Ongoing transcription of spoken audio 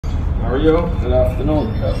How are you? Good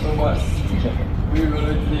afternoon. Good afternoon, boss. Where you going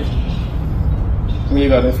today? What you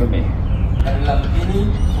got it for me? A Lamborghini,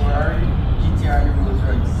 Ferrari, GTR, and Rolls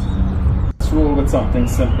Royce. Let's roll with something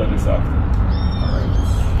simple this afternoon. Alright.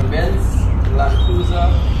 The Benz, the Land Cruiser,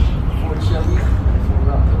 Ford Chevy, and Ford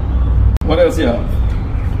Raptor. What else you have?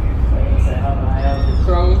 I have the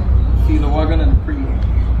Crown, the wagon, and the Primo.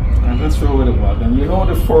 And let's roll with the wagon. You know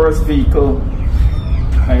the first vehicle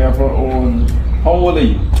I ever owned. How old are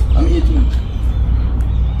you? I'm 18.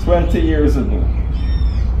 20 years ago.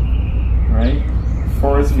 Right?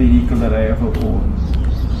 First vehicle that I ever owned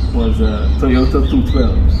was a Toyota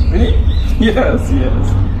 212. Really? Yes.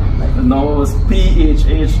 And now it was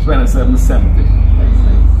PHH 2770. Nice.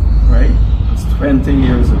 Right? It's 20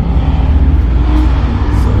 years ago.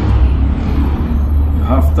 So you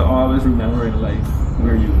have to always remember in life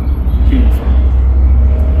where you came from.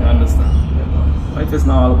 You understand? Life is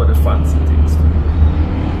not all about the fancy things.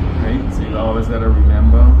 Right? So you always gotta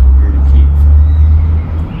remember where you came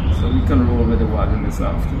from. So we can roll with the wagon this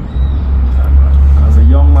afternoon. As a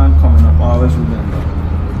young man coming up, always remember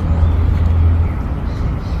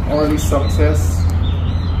early success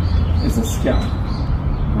is a scam.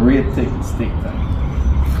 Great things take time.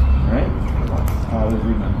 Right? Always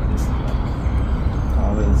remember this.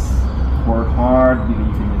 Always work hard,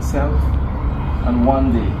 believe in yourself, and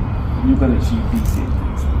one day you can achieve these same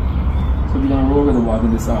things. So we're gonna roll with the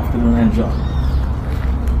wagon this afternoon and enjoy.